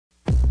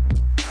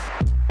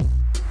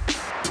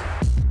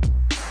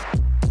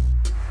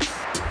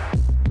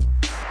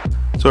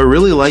So I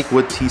really like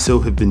what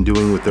Tissot have been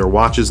doing with their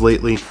watches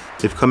lately.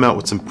 They've come out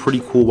with some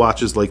pretty cool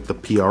watches like the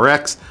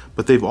PRX,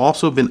 but they've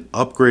also been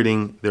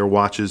upgrading their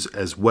watches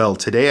as well.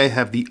 Today I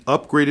have the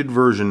upgraded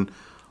version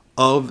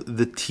of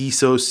the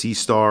Tissot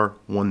SEASTAR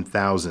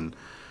 1000.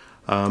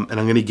 And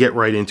I'm going to get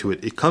right into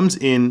it. It comes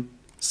in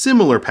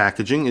similar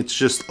packaging, it's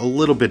just a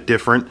little bit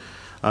different.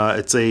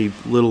 It's a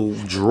little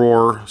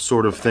drawer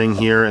sort of thing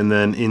here, and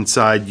then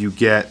inside you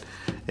get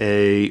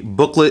a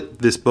booklet.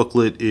 This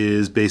booklet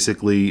is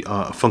basically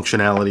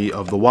functionality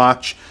of the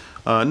watch.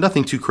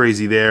 Nothing too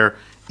crazy there.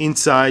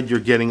 Inside you're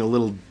getting a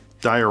little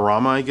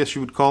diorama, I guess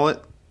you would call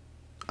it.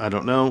 I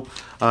don't know.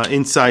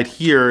 Inside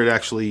here it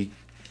actually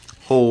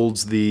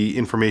holds the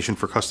information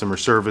for customer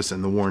service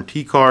and the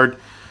warranty card.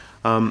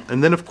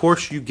 And then of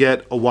course you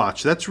get a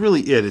watch. That's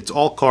really it. It's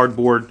all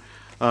cardboard.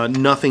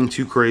 Nothing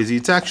too crazy.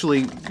 It's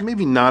actually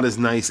maybe not as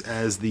nice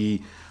as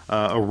the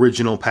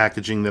original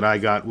packaging that I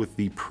got with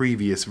the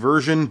previous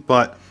version,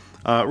 but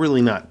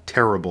really not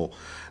terrible.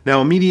 Now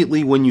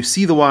immediately when you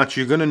see the watch,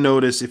 you're going to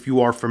notice, if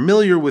you are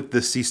familiar with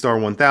the SEASTAR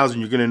 1000,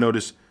 you're going to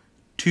notice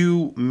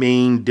two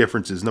main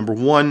differences. Number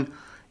one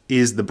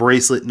is the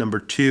bracelet. Number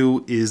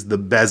two is the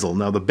bezel.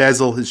 Now the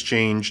bezel has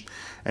changed,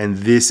 and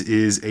this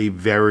is a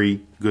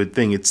very good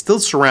thing. It's still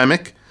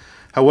ceramic,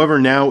 however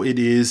now it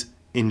is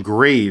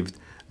engraved,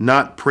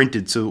 not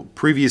printed. So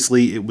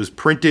previously it was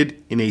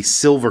printed in a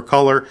silver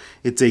color.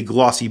 It's a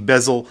glossy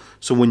bezel,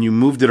 so when you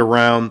moved it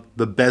around,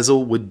 the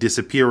bezel would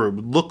disappear. It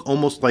would look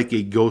almost like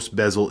a ghost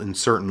bezel in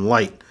certain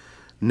light.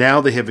 Now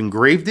they have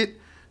engraved it,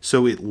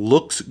 so it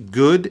looks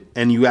good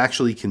and you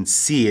actually can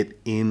see it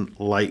in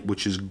light,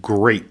 which is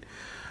great.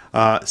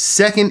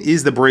 Second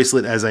is the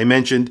bracelet. As I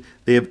mentioned,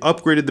 they have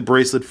upgraded the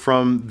bracelet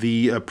from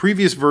the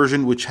previous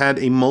version, which had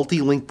a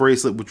multi-link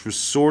bracelet, which was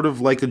sort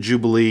of like a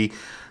Jubilee.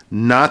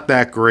 Not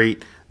that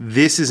great.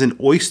 This is an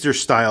oyster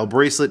style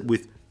bracelet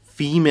with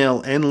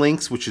female end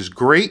links, which is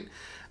great.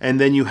 And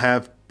then you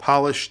have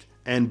polished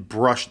and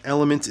brushed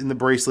elements in the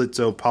bracelet,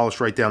 so polished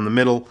right down the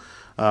middle.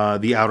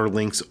 The outer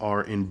links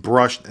are in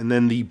brushed, and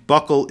then the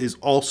buckle is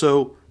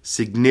also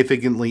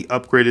significantly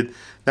upgraded.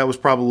 That was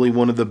probably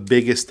one of the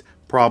biggest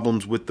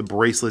problems with the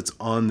bracelets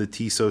on the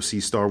Tissot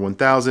SEASTAR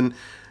 1000.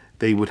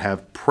 They would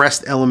have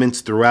pressed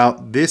elements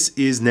throughout. This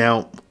is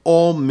now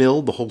all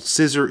milled. The whole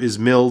scissor is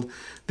milled.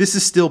 This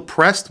is still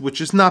pressed, which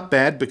is not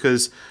bad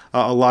because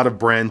a lot of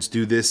brands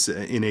do this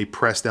in a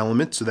pressed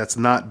element, so that's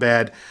not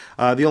bad.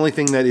 The only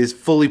thing that is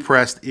fully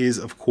pressed is,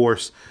 of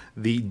course,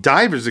 the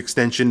diver's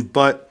extension,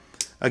 but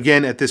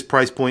again, at this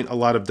price point, a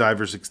lot of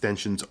diver's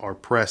extensions are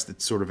pressed.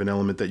 It's sort of an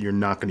element that you're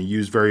not going to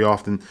use very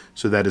often,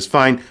 so that is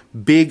fine.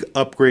 Big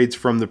upgrades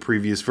from the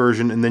previous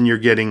version, and then you're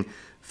getting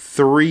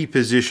 3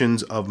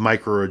 positions of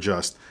micro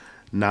adjust.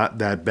 Not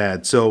that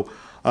bad. So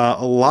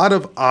a lot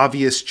of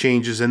obvious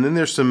changes, and then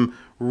there's some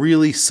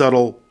really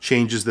subtle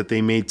changes that they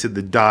made to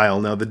the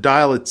dial. Now the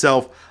dial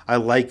itself I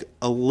like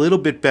a little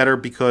bit better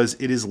because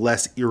it is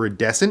less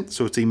iridescent,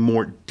 so it's a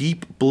more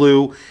deep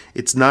blue.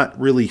 It's not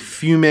really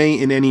fume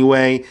in any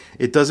way.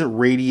 It doesn't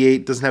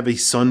radiate, doesn't have a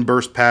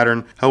sunburst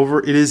pattern. However,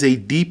 it is a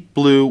deep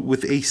blue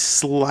with a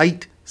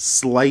slight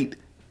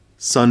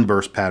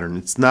sunburst pattern.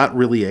 It's not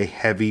really a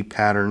heavy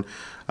pattern,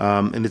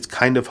 and it's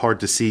kind of hard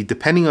to see.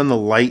 Depending on the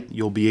light,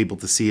 you'll be able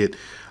to see it.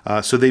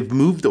 So they've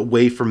moved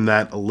away from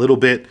that a little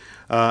bit.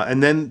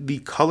 And then the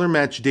color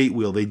match date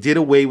wheel. They did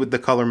away with the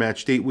color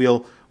match date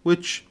wheel,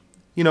 which,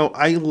 you know,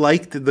 I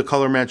liked the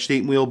color match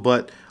date wheel,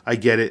 but I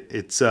get it.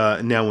 It's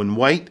now in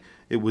white.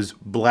 It was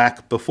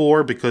black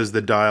before because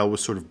the dial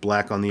was sort of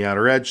black on the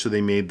outer edge, so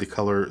they made the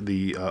color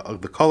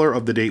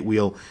of the date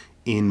wheel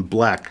in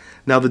black.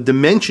 Now the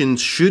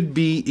dimensions should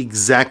be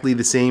exactly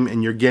the same,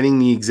 and you're getting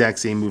the exact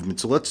same movement.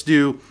 So let's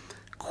do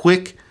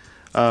quick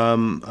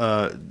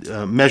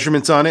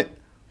measurements on it.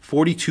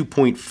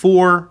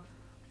 42.4.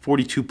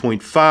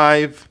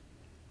 42.5,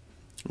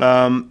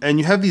 and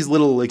you have these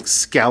little like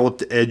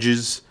scalloped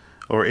edges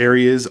or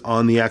areas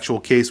on the actual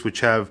case which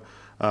have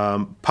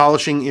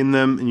polishing in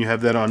them, and you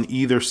have that on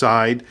either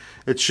side.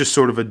 It's just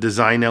sort of a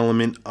design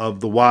element of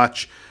the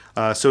watch.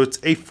 So it's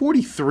a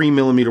 43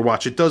 millimeter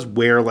watch. It does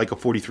wear like a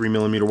 43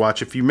 millimeter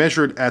watch. If you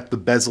measure it at the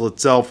bezel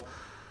itself,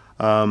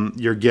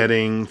 you're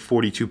getting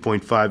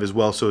 42.5 as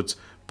well, so it's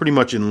pretty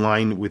much in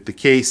line with the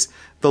case.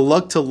 The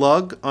lug to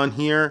lug on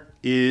here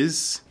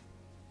is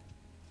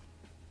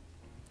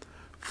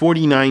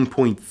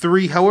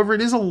 49.3. However, it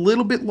is a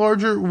little bit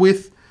larger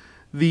with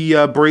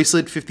the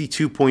bracelet,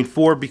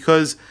 52.4,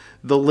 because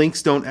the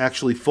links don't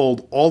actually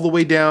fold all the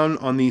way down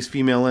on these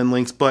female end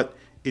links, but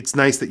it's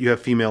nice that you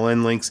have female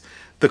end links.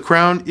 The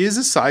crown is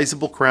a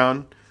sizable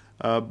crown,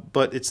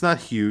 but it's not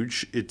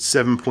huge. It's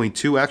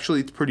 7.2.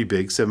 Actually, it's pretty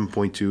big.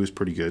 7.2 is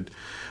pretty good.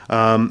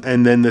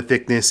 And then the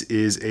thickness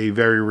is a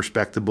very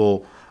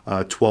respectable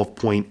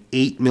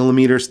 12.8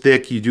 millimeters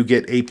thick. You do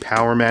get a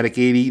Powermatic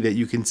 80 that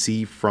you can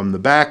see from the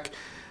back.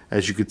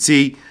 As you could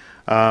see,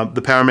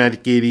 the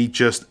Powermatic 80,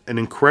 just an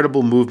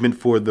incredible movement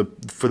for the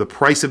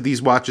price of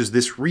these watches.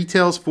 This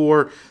retails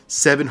for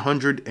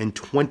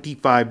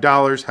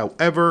 $725.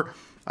 However,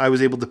 I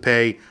was able to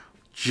pay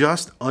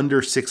just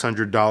under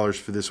 $600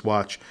 for this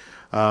watch.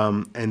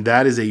 And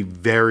that is a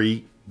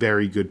very,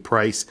 very good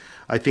price.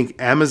 I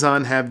think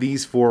Amazon have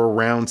these for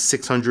around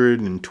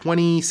 $620,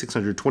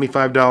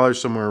 $625,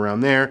 somewhere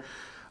around there.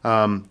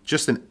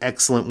 Just an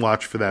excellent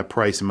watch for that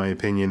price, in my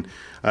opinion,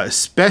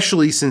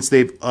 especially since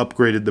they've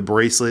upgraded the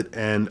bracelet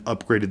and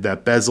upgraded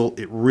that bezel.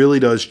 It really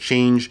does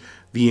change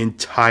the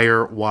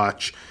entire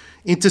watch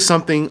into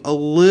something a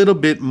little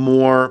bit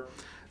more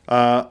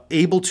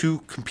able to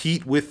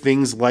compete with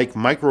things like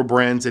micro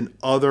brands and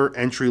other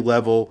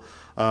entry-level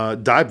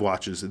dive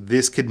watches.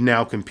 This could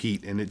now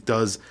compete, and it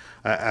does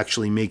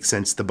actually make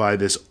sense to buy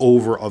this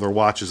over other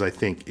watches, I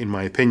think, in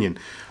my opinion.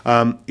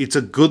 It's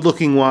a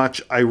good-looking watch.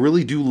 I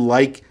really do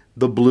like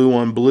the blue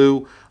on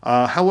blue.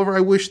 However, I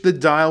wish the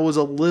dial was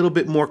a little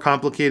bit more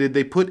complicated.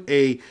 They put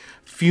a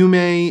fume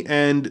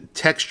and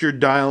textured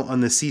dial on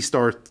the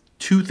SEASTAR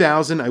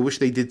 2000. I wish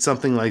they did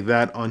something like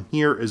that on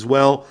here as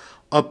well.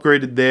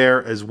 Upgraded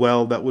there as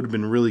well. That would have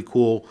been really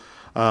cool.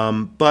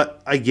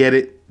 But I get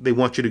it. They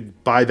want you to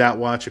buy that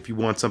watch if you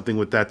want something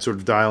with that sort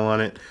of dial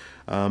on it.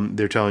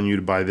 They're telling you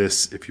to buy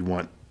this if you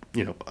want,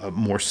 you know, a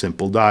more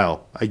simple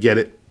dial. I get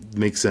it.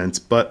 Makes sense.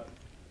 But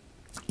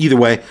either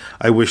way,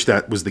 I wish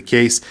that was the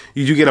case.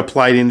 You do get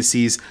applied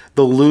indices.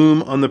 The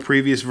lume on the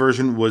previous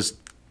version was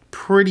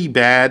pretty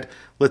bad.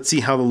 Let's see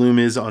how the lume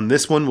is on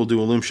this one. We'll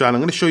do a lume shot. I'm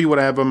going to show you what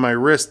I have on my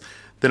wrist.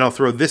 Then I'll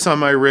throw this on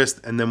my wrist,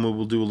 and then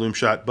we'll do a lume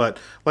shot. But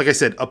like I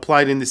said,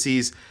 applied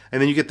indices,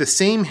 and then you get the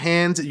same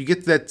hands. You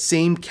get that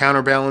same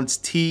counterbalance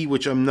T,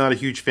 which I'm not a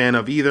huge fan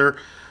of either.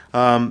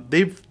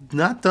 They've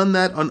not done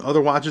that on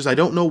other watches. I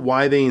don't know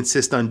why they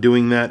insist on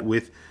doing that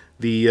with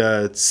the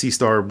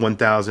SEASTAR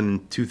 1000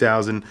 and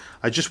 2000.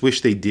 I just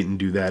wish they didn't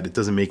do that. It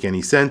doesn't make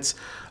any sense.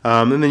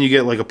 And then you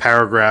get like a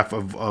paragraph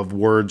of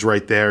words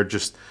right there,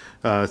 just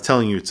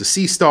telling you it's a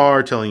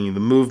SEASTAR, telling you the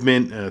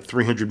movement,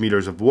 300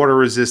 meters of water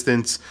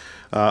resistance.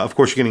 Of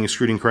course, you're getting a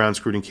screwed-in crown,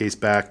 screwed-in case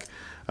back,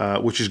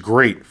 which is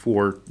great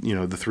for, you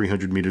know, the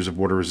 300 meters of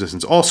water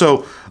resistance.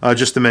 Also,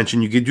 just to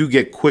mention, you do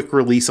get quick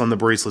release on the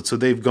bracelet, so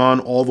they've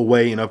gone all the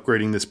way in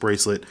upgrading this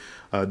bracelet.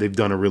 They've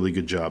done a really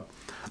good job.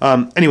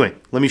 Anyway,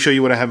 let me show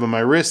you what I have on my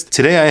wrist.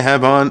 Today I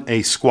have on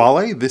a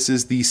Squale. This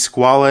is the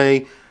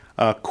Squale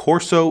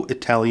Corso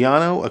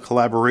Italiano, a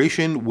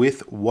collaboration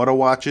with Wada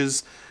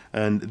Watches.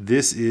 And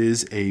this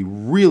is a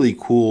really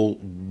cool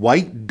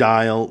white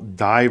dial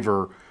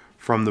diver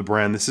from the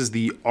brand. This is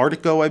the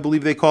Artico, I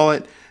believe they call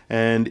it.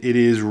 And it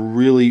is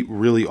really,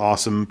 really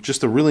awesome.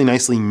 Just a really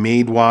nicely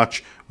made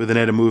watch with an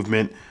edge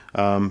movement.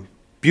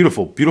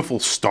 Beautiful, beautiful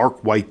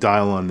stark white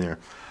dial on there.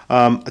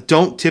 I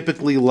don't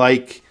typically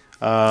like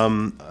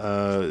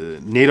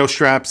NATO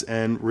straps,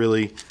 and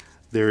really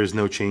there is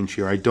no change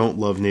here. I don't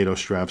love NATO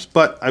straps,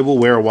 but I will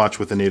wear a watch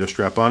with a NATO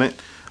strap on it.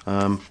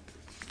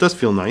 Does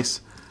feel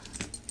nice.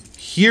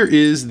 Here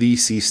is the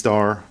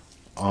SEASTAR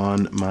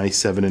on my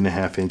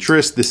 7.5-inch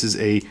wrist. This is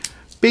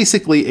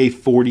basically a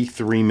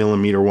 43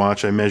 millimeter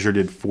watch. I measured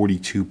it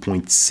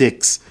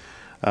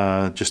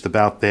 42.6, just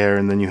about there.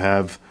 And then you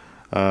have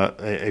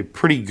a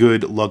pretty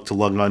good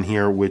lug-to-lug on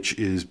here, which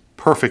is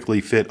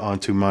perfectly fit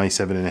onto my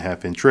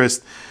 7.5-inch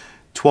wrist.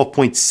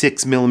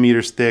 12.6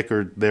 millimeters thick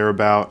or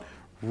thereabout.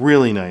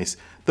 Really nice.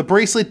 The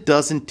bracelet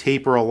doesn't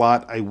taper a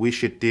lot. I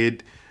wish it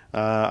did.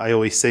 I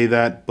always say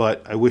that,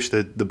 but I wish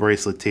that the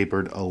bracelet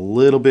tapered a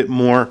little bit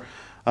more.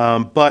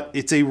 But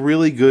it's a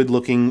really good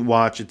looking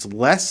watch. It's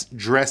less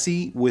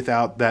dressy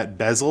without that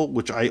bezel,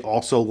 which I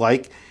also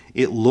like.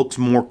 It looks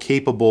more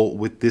capable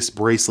with this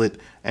bracelet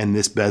and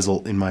this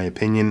bezel, in my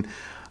opinion.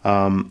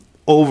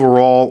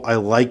 Overall, I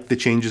like the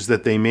changes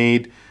that they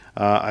made.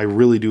 I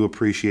really do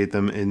appreciate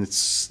them, and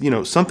it's, you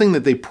know, something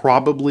that they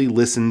probably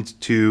listened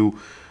to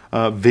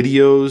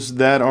videos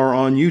that are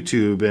on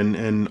YouTube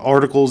and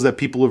articles that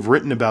people have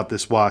written about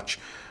this watch,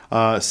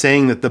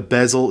 saying that the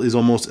bezel is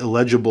almost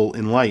illegible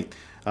in light.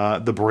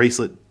 The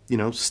bracelet, you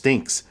know,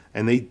 stinks,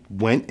 and they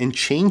went and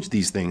changed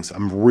these things.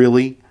 I'm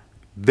really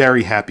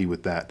very happy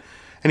with that.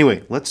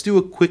 Anyway, let's do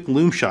a quick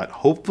lume shot.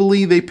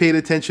 Hopefully they paid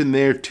attention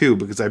there too,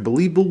 because I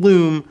believe the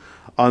lume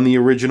on the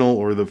original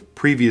or the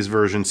previous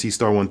version,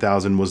 SEASTAR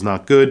 1000, was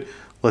not good.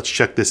 Let's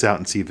check this out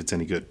and see if it's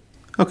any good.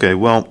 Okay,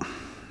 well,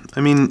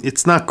 I mean,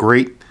 it's not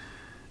great.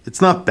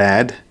 It's not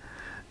bad.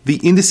 The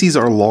indices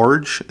are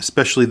large,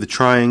 especially the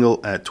triangle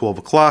at 12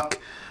 o'clock.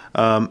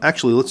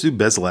 Actually, let's do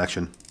bezel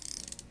action.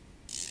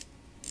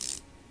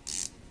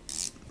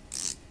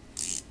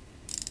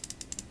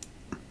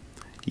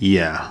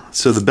 Yeah,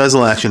 so the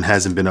bezel action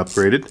hasn't been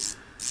upgraded.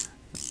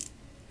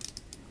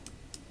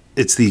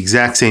 It's the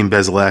exact same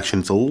bezel action.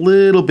 It's a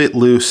little bit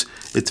loose.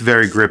 It's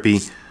very grippy.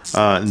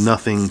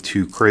 Nothing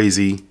too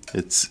crazy.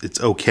 It's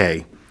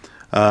okay.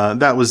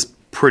 That was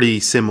pretty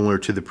similar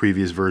to the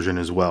previous version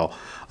as well.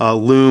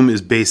 Lume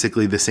is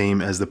basically the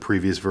same as the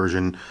previous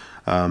version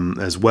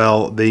as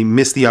well. They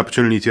missed the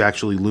opportunity to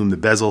actually lume the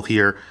bezel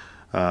here.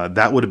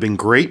 That would have been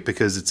great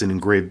because it's an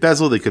engraved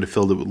bezel. They could have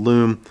filled it with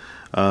lume.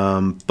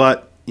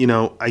 But, you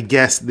know, I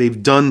guess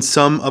they've done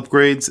some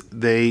upgrades.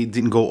 They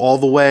didn't go all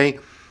the way.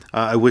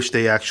 I wish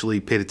they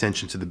actually paid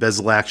attention to the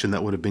bezel action.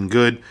 That would have been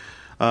good.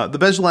 The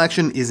bezel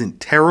action isn't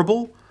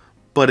terrible,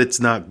 but it's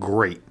not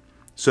great.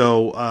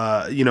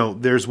 So, you know,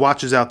 there's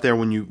watches out there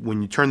when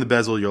you turn the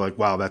bezel, you're like,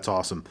 wow, that's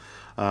awesome.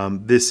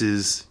 This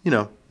is, you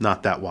know,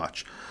 not that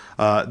watch.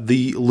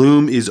 The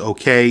lume is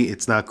okay.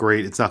 It's not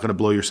great. It's not going to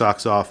blow your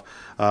socks off.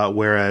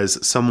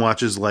 Whereas some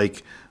watches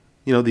like,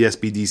 you know, the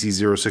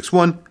SBDC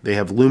 061, they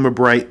have Luma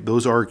Bright.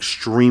 Those are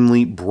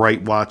extremely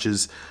bright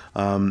watches.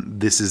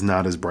 This is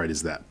not as bright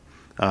as that.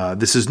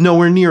 This is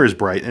nowhere near as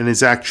bright, and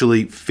it's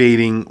actually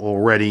fading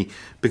already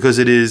because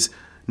it is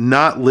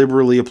not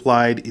liberally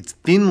applied. It's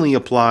thinly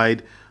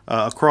applied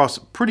across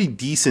pretty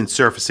decent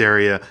surface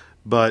area,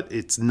 but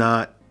it's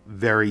not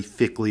very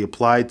thickly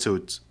applied, so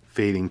it's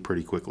fading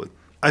pretty quickly.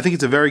 I think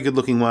it's a very good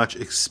looking watch,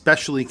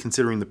 especially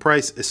considering the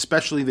price,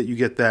 especially that you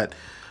get that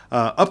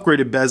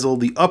upgraded bezel,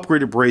 the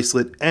upgraded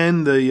bracelet,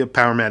 and the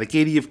Powermatic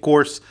 80, of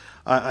course.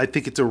 I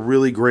think it's a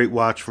really great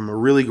watch from a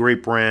really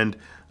great brand.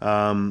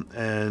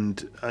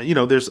 You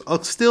know, there's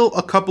still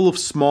a couple of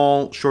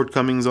small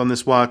shortcomings on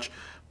this watch,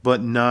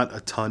 but not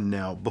a ton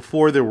now.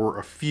 Before, there were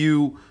a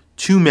few,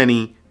 too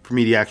many for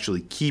me to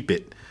actually keep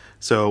it.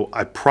 So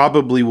I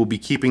probably will be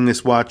keeping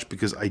this watch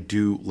because I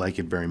do like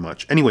it very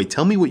much. Anyway,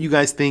 tell me what you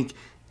guys think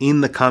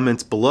in the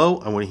comments below.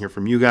 I want to hear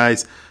from you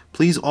guys.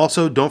 Please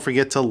also don't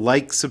forget to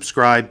like,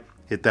 subscribe,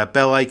 hit that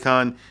bell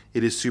icon.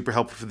 It is super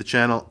helpful for the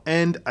channel,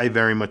 and I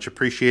very much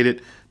appreciate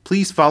it.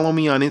 Please follow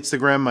me on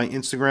Instagram. My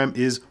Instagram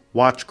is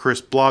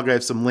WatchChrisBlog. I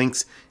have some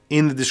links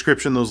in the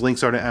description. Those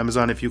links are to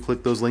Amazon. If you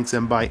click those links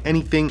and buy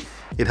anything,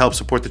 it helps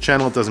support the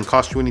channel. It doesn't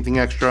cost you anything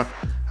extra.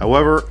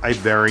 However, I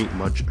very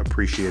much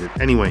appreciate it.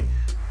 Anyway,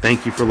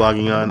 thank you for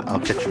logging on. I'll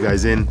catch you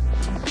guys in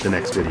the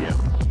next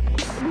video.